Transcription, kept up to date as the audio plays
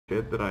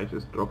Shit that I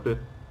just dropped it.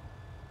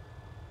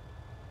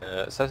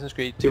 Assassin's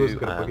Creed It was 2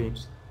 Grappa and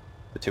games.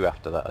 the two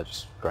after that are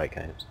just great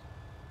games.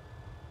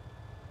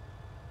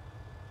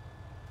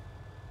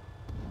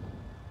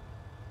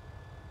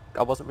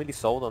 I wasn't really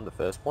sold on the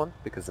first one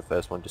because the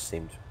first one just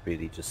seemed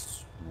really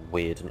just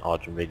weird and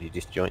odd and really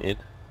disjointed.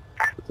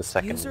 But the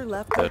second User and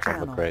left your third one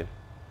were channel. great.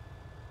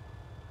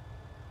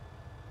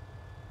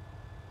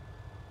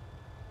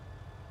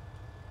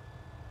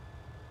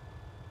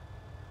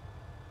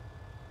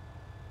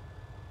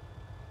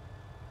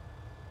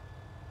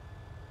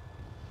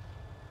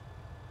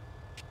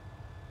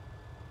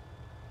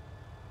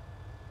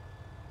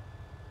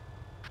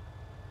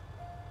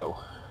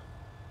 Oh,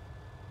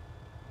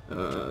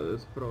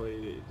 That's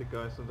probably the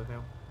guys on the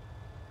hill.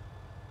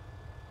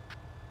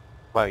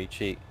 wow, you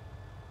cheat.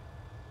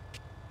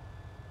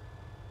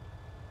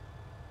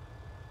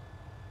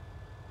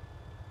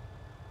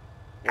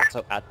 What,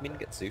 so admin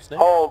gets Zeus now?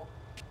 Hold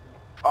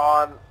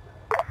on.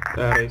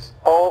 There is.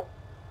 Hold.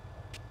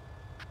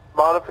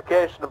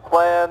 Modification of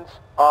plans.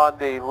 On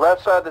the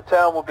left side of the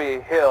town will be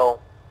a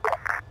hill.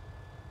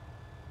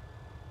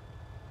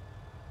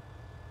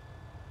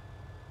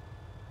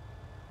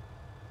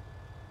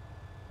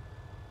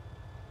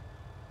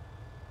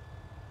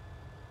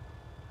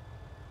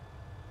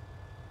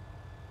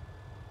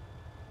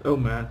 Oh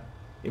man.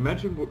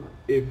 Imagine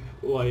if,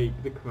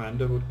 like, the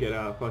commander would get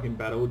a fucking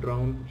battle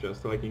drone,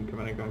 just like in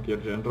Command & Conquer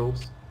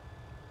Generals,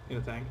 in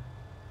a tank.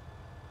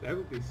 That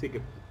would be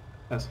sick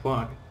as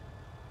fuck.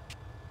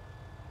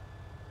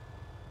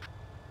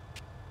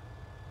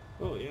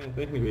 Oh yeah,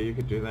 technically you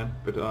could do that,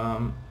 but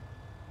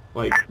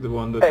like the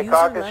one that Hey, User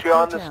Caucus, left you your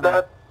on this channel.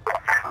 net?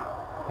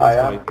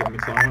 has like the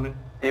missile on it.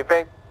 Do you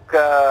think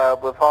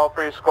with all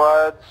three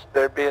squads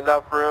there'd be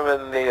enough room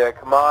in the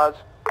Kamaz?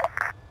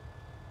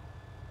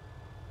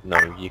 No,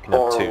 you can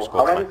have two Oh,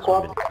 squads how many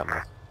maximum in squads?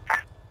 Kamaz.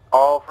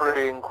 All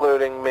three,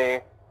 including me.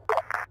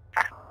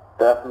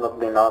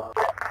 Definitely not.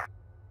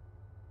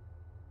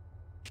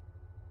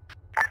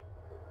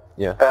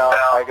 Yeah. Well,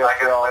 I guess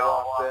we're all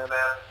lost in.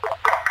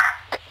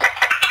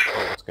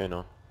 Oh, what's going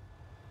on?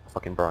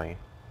 Fucking Brian.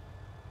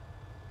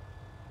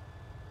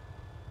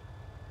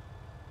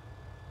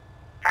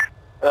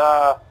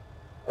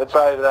 It's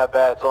not even that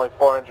bad. It's only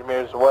 400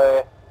 meters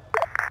away.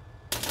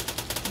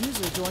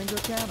 User joined your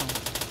channel.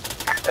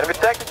 Enemy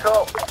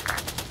technical.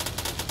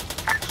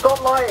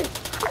 Stop lying.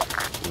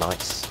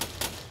 Nice.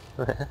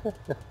 Fuck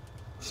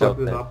Shot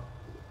this them. up.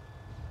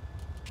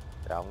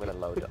 Yeah, I'm gonna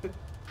load up.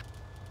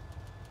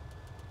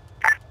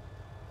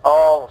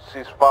 Oh,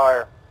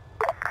 ceasefire.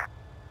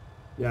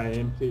 Yeah, I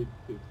emptied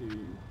 50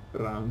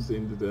 rounds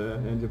into the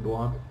engine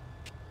block.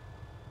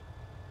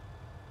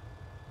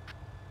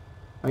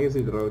 I can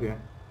see the road, yeah.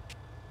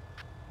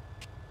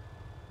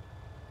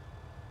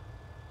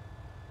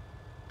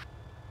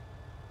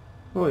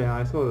 Oh yeah,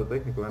 I saw the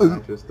technical and I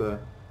just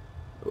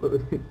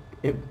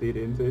emptied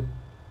into it.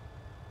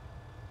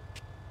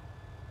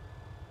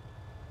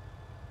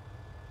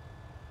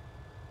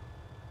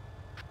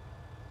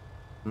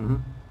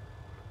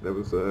 That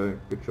was a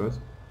good choice.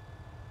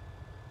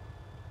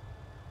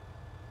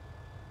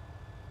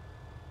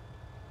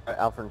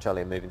 Alpha and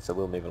Charlie are moving, so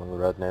we'll move along the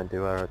road now and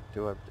do our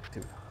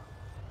objective.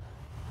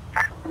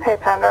 Hey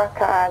Panda,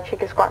 can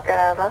Cheeky Squad get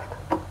out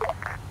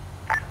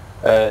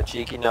left?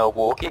 Cheeky, no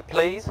walk it,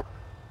 please.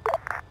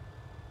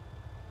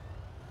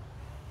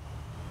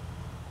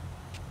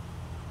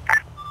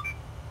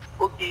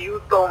 Okay,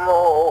 you don't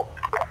know.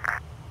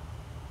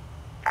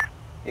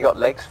 You got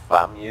legs,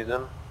 fam, use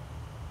them.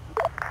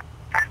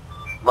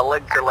 My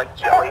legs are like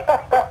jelly.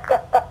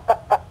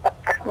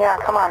 Yeah,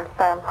 come on,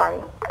 fan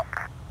party.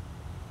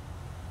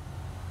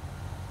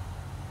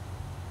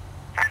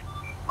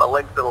 My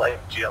legs are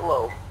like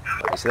jello.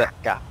 You see that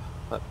gap,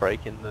 that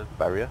break in the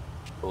barrier?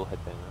 We'll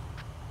head down there.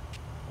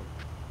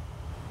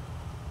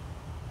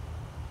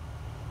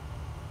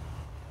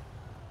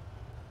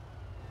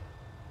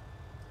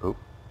 Oh,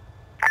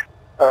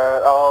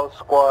 Alright, all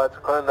squads,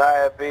 Clinton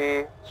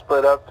IFV,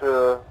 split up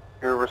to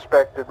your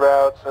respected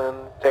routes and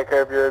take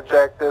care of your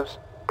objectives.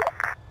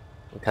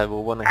 okay,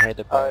 we'll want to head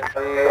about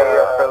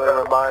IFV,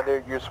 friendly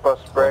reminder, you're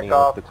supposed to 20 break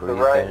off to the degrees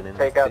right down in and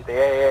take this out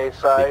the AA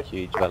side. big,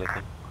 huge valley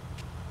thing.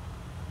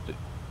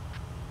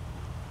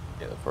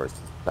 Yeah, the forest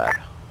is bad.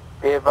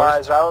 Be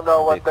advised, I don't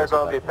know what they're Vehicles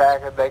are going to be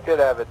bad packing. They could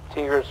have a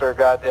Tigris or a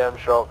goddamn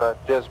Shulka.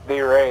 Just be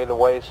ready to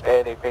waste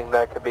anything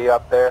that could be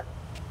up there.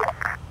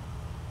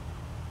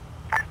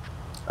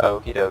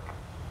 Okie doke.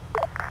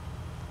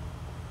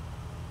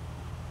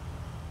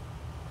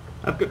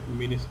 I've got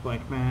mini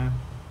spike, man.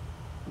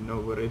 No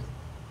worries.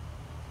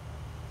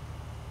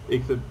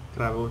 Except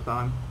travel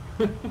time.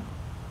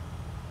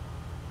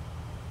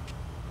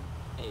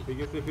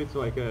 Because if it's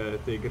like a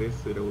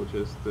Tigris, it'll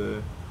just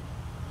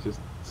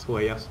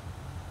sway us.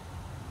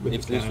 With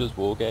If the this cannon. was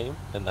War Game,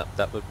 then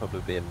that would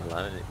probably be a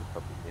Milan and it would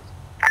probably miss.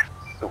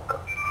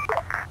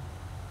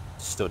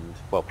 Stunned.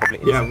 Well, probably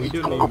Yeah, we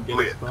instantly. don't even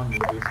get stunned in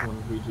this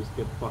one, we just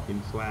get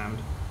fucking slammed.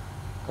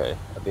 Okay,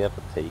 at the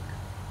other peak.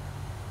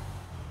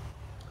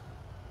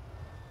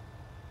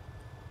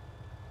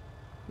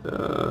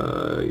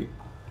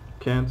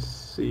 Can't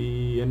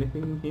see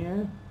anything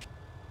here.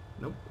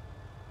 Nope.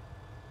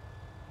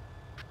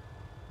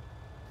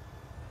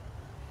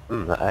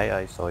 The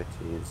AA site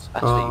is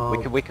actually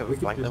we could we could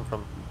flank them just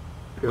from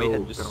go we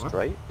head just go on.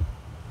 straight.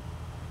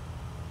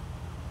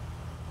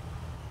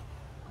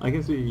 I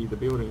can see the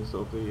buildings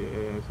of the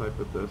AA site,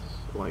 but there's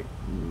like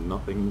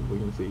nothing we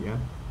can see yet.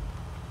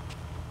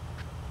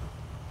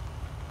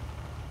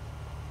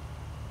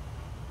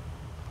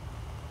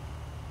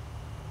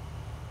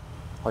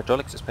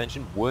 Hydraulic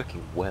suspension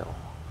working well.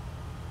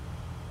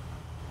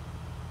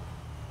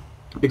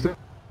 Except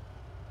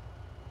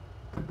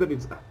that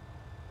it's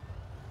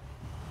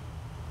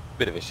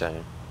Bit of a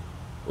shame.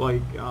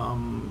 like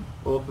all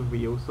of the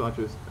wheels are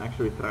just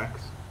actually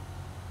tracks.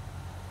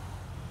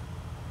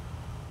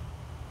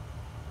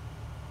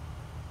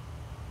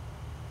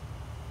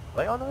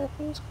 They are no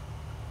things.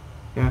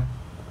 Yeah.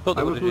 Thought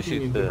they I would was have just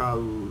looking used into the.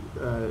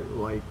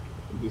 how like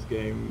this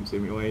game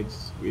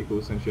simulates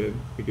vehicles and shit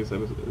because I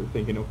was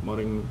thinking of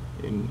modding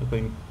in a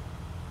thing.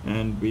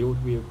 And wheeled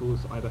vehicles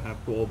either have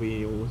 4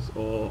 wheels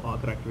or are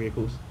tracked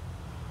vehicles.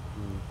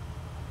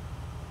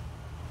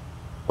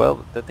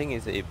 Well, the thing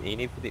is, if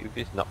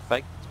it's not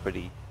fake, it's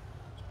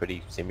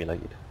pretty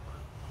simulated.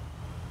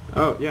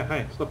 Oh yeah,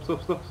 hey, stop.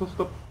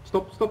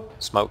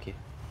 Smoky.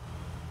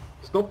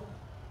 Stop.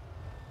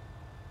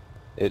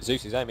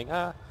 Zeus is aiming.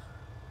 Ah,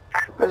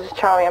 This is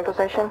Charlie in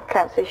position.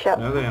 Can't see shit.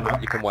 No, they are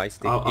not. you can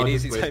waste it. I'll It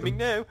is. just It's waste aiming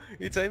them. now.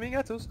 It's aiming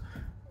at us.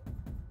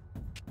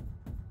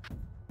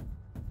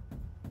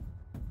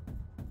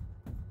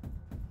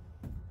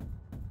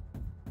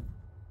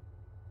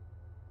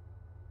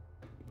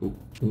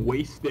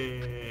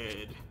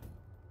 Wasted.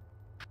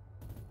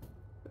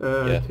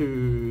 Yeah.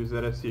 To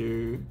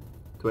ZSU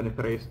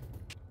 23.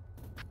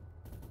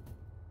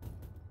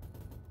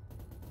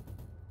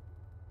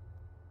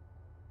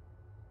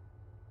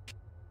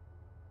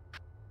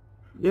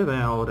 Yeah,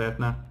 they're all dead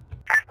now.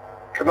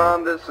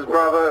 Command, this is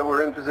Bravo.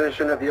 We're in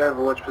position at the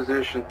Overwatch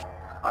position.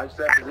 I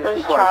set position This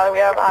is twice. Charlie. We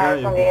have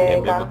eyes you on the can AA get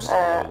gun. them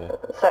upstairs,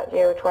 Set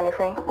you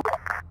 23.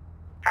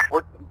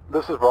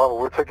 This is Bravo.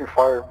 We're taking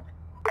fire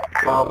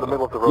from the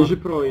middle of the You road.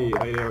 should probably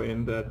radio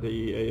in that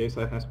the AA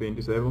site has been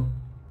disabled.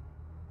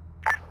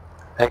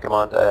 Hey,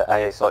 command.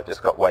 AA site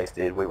just got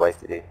wasted. We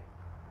wasted it.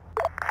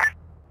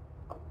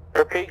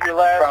 Repeat your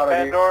last, Proud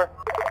of you. Pandora.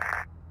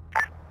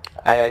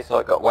 AA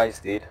site got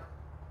wasted.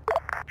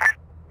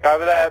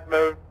 Copy that.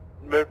 Move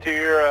to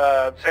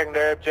your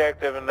secondary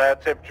objective, and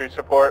that's infantry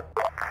support.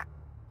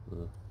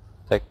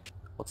 Tech.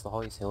 What's the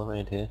highest hill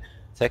around here?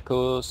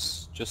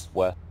 Tekos just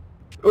west.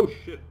 Oh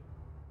shit.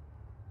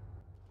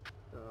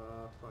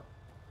 Fuck.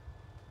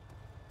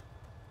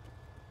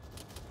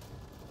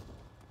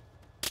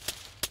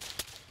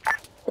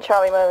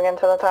 Charlie moving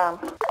into the town.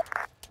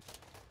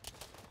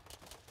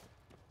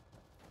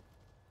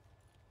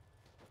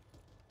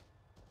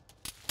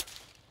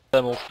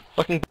 Thermal.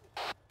 Fucking.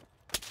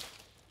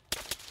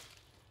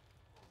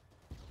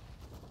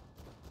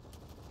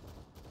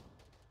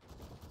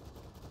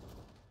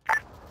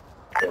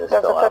 There's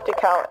a 50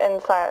 cal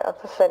inside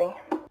of the city.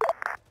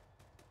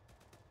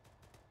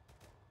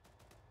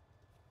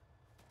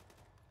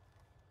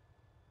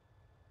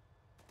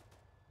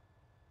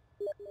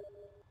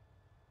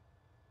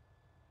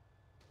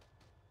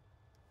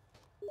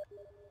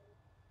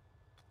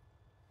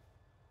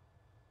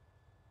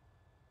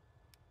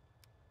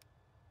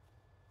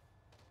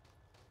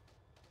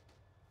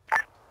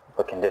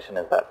 What condition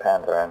is that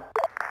Panda in?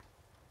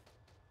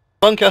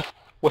 Bunker!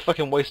 We're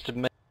fucking wasted,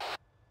 mate.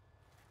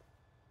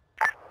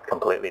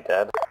 Completely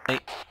dead?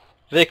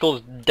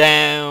 Vehicle's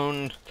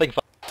down. Take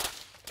fire.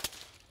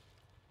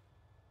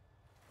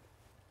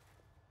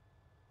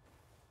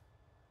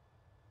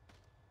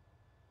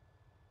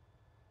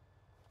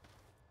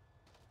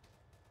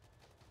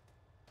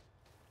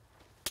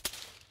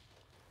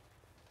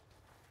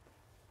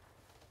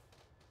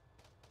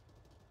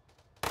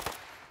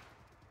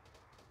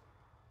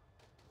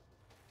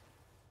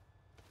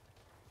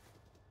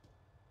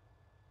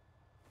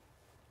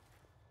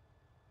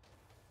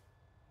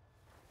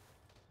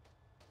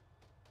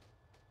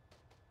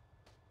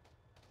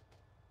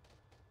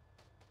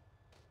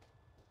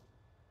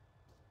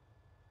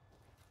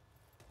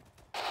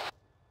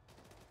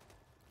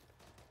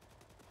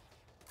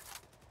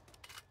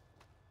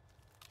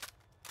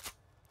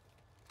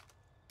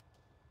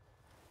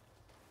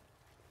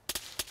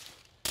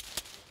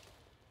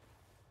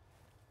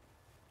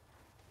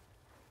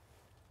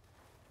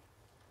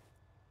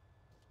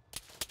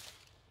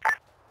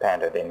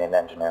 Panda, they need an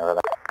engineer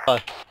over there.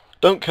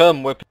 Don't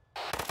come, we're... Copy.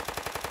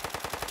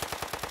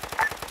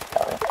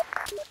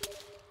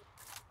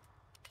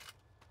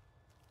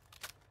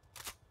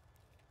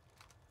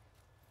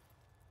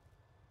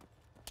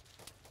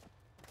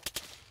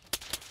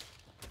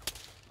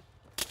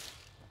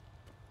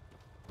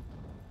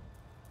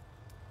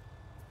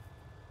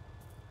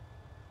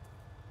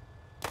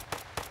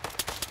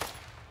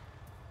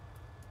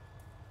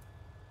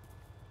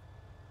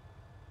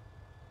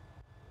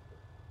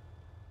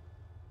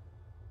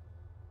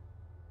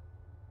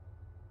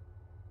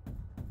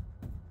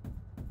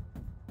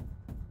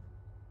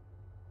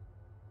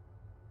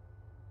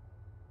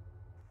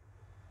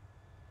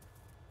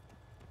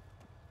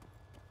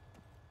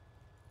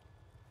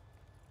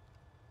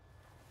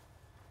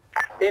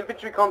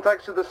 Infantry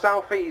contacts to the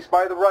southeast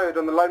by the road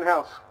on the lone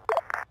house.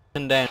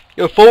 And down.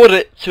 Yo, forward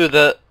it to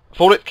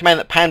command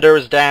that Panda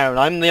is down.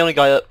 I'm the only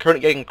guy up,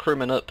 currently getting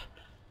crewmen up.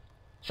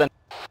 Send.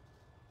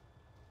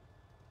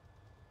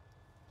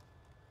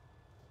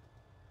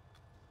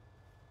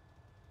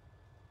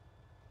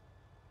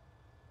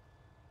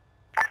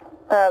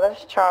 This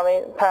is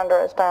Charlie.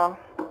 Panda is down.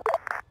 You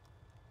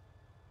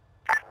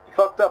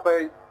fucked up,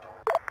 eh?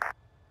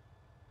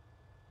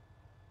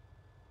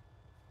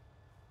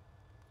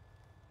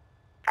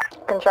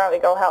 Can Charlie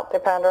go help the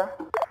Panda?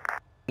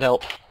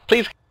 Help.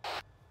 Please.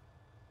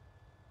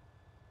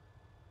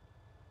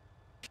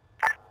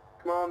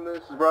 Come on,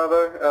 this is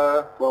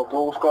Bravo. Well, to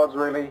all squads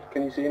really.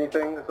 Can you see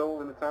anything at all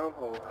in the town?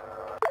 Or?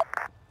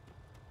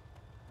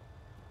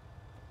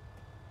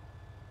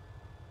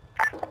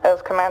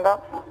 Is command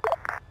up?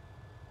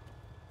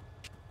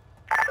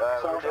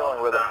 We're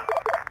dealing with him.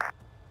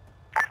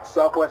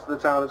 Southwest of the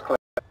town is clear.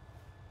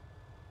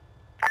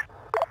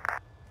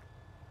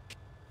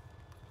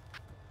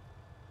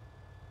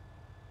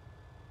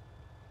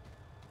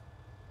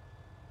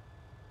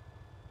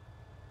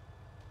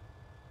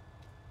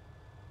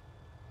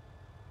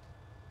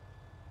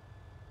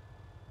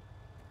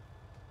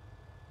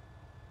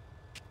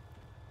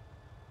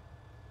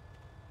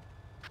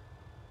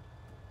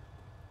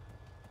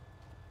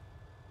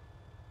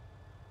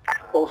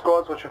 All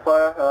squads, watch your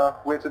fire.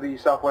 We're to the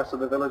southwest of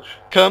the village.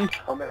 Come.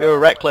 You're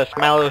reckless.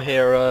 Mallow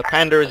here.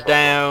 Panda is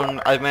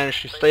down. I've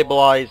managed to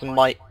stabilize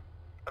FIP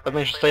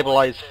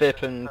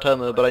and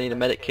Termo, but I need a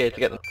medic here to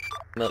get them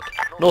up.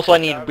 And also I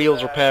need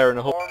wheels repair and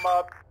a whole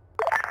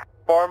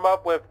Form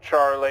up with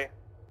Charlie.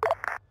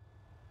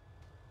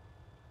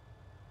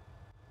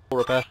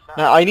 repair.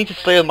 Now I need to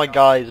stay with my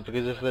guys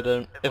because if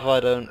I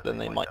don't, then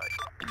they might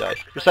die.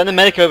 Just send a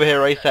medic over here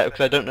ASAP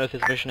because I don't know if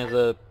this mission has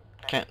a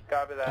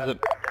Copy that.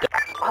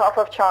 Half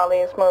of Charlie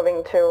is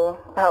moving to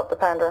help the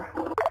Panda.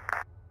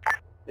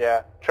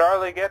 Yeah,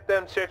 Charlie, get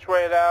them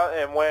situated out,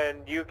 and when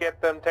you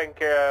get them taken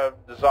care of,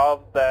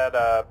 dissolve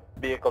that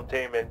vehicle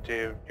team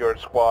into your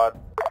squad.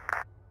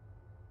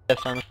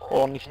 Yes, Simon.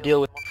 All I need to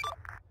deal with.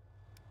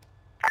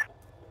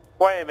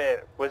 Wait a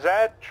minute, was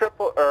that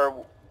triple,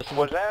 or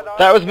was that...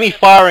 That was me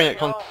firing at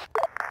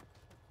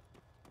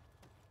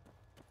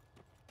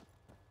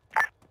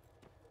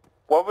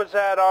What was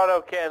that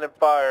auto cannon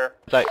fire?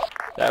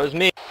 That was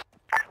me.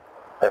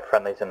 They're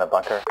friendlies in the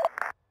bunker.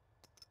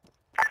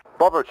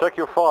 Bravo, check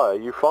your fire.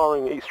 You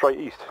firing straight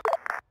east?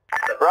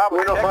 Bravo,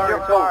 We're not check firing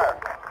your at all. fire.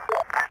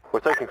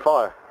 We're taking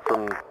fire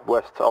from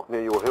west up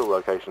near your hill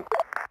location.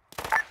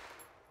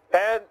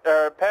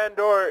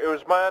 Pandora, it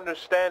was my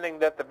understanding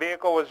that the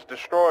vehicle was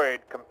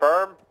destroyed.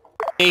 Confirm?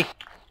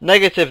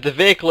 Negative, the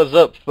vehicle is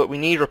up, but we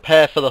need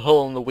repair for the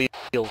hull and the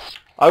wheels.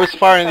 I was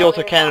firing the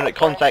autocannon at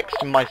contacts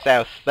to my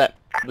south. That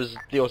was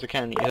the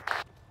autocannon you hit.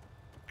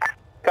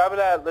 Copy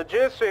that.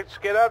 Logistics,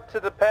 get up to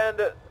the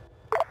Panda.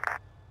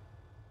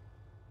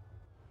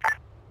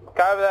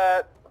 Copy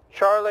that.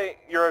 Charlie,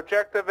 your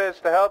objective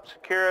is to help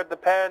secure the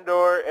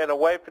Pandora and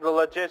await for the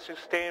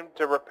logistics team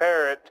to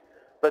repair it.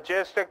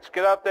 Logistics,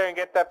 get up there and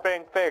get that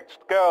thing fixed.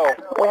 Go.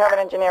 We have an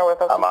engineer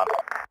with us. I'm on.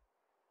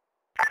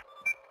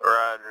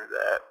 Roger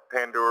that.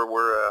 Pandora,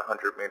 we're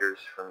 100 meters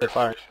from your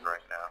Fire. position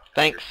right now.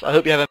 Thanks. I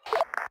hope you have a...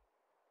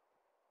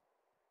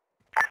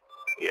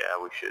 Yeah,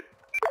 we should.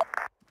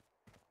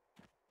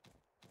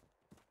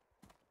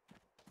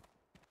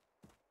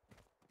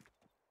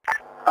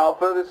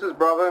 Alpha, this is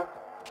Bravo.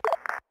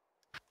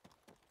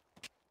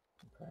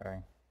 Okay.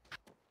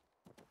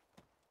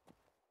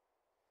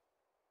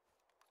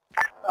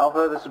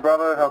 Alpha, this is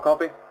Bravo. How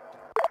copy?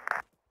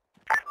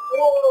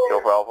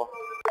 Go Bravo.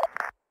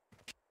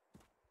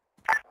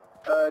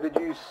 Did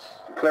you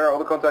clear out all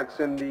the contacts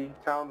in the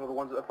town, or the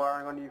ones that are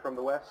firing on you from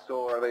the west,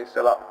 or are they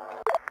still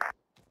up?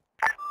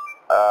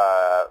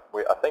 I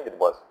think it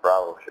was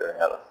Bravo shooting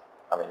at us.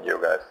 I mean, you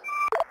guys.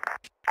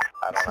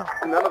 I don't know.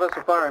 None of us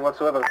are firing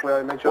whatsoever.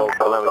 We made sure. Okay,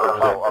 then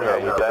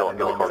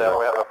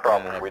we have a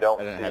problem. We don't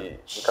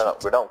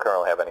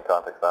currently have any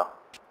contacts now.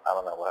 I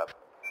don't know what happened.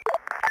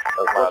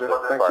 That was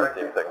not the fire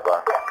team taking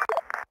fire.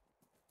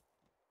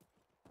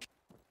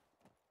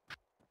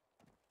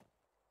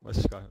 Where's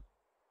this guy?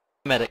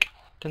 Medic.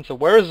 Tinsel,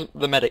 where is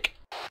the medic?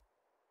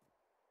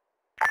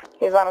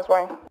 He's on his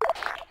way.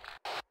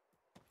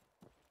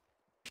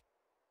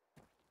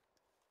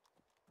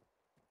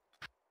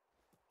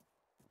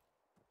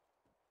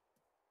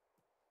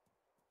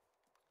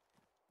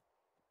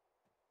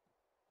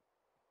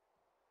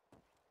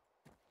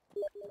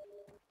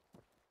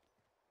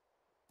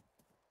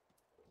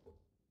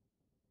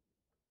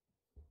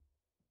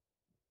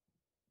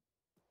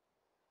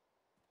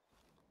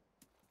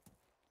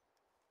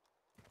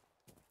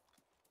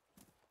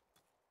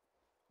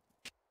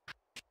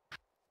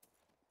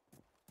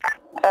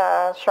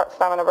 Short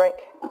stamina break.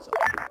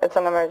 It's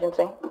an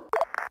emergency.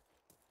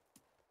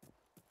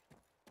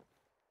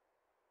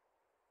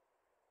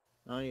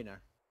 Oh, you know.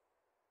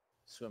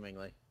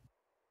 Swimmingly.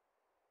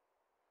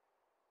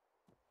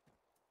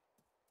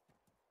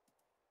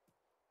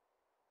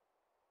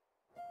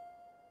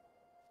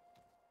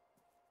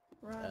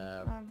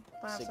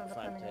 Sig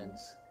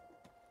 510s.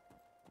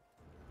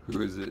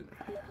 Who is it?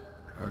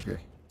 Okay.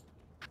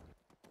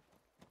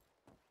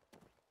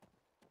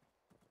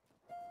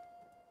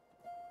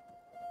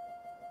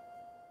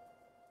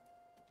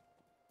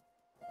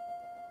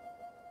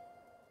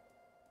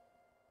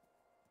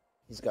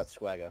 He's got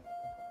swagger.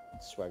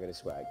 Swagger to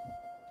swag.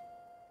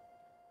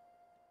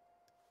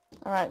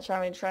 Alright,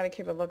 Charlie, try to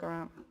keep a look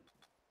around.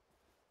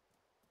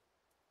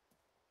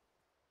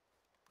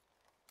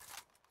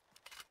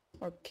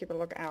 Or keep a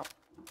look out.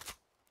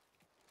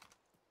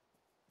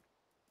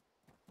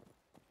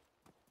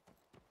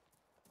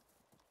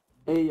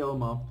 Hey, yo,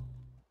 Mom.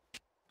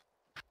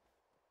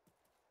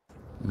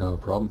 No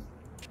problem.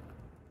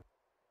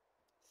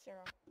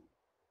 Zero.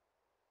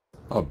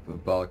 Oh,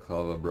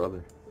 Balaclava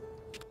brother.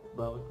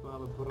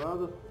 Balaclava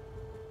brother.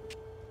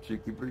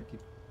 Cheeky breaky.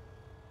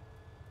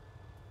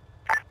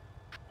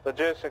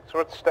 Logistics,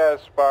 what's the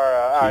status of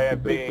our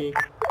IFB?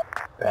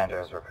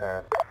 Pando's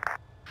repaired.